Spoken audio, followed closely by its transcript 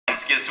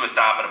skids to a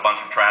stop at a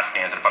bunch of trash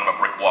cans in front of a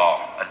brick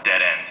wall, a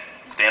dead end.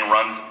 Stan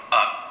runs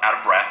up, out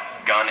of breath,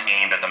 gun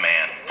aimed at the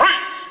man.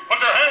 Freeze! Put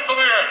your hands in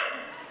the air!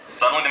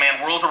 Suddenly the man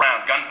whirls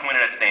around, gun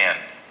pointed at Stan.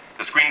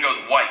 The screen goes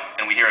white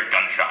and we hear a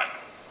gunshot.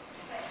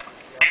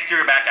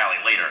 Exterior back alley,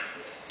 later.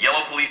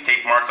 Yellow police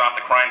tape marks off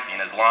the crime scene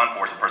as law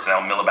enforcement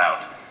personnel mill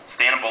about.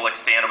 Stan and Bullock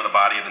stand over the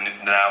body of the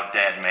now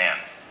dead man.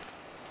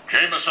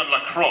 Jameson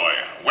LaCroix,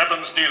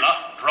 weapons dealer,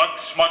 drug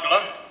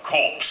smuggler,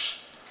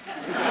 corpse.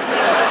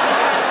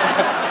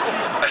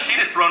 A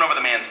sheet is thrown over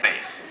the man's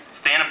face.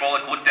 Stan and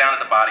Bullock look down at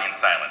the body in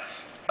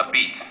silence. A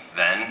beat,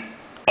 then...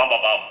 Bum, bum,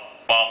 bum,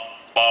 bum,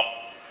 bum.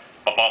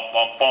 Bum, bum,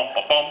 bum, bum,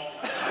 bum, bum.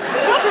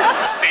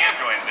 Stan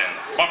joins in.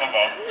 Bum, bum,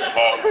 bum,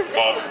 bum,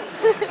 bum.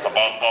 Bum,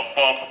 bum, bum,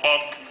 bum,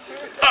 bum.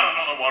 And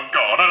another one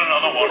gone, and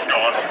another one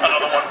gone.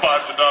 Another one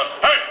bites the dust.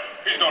 Hey,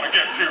 he's gonna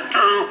get you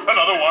too.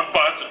 Another one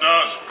bites the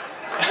dust.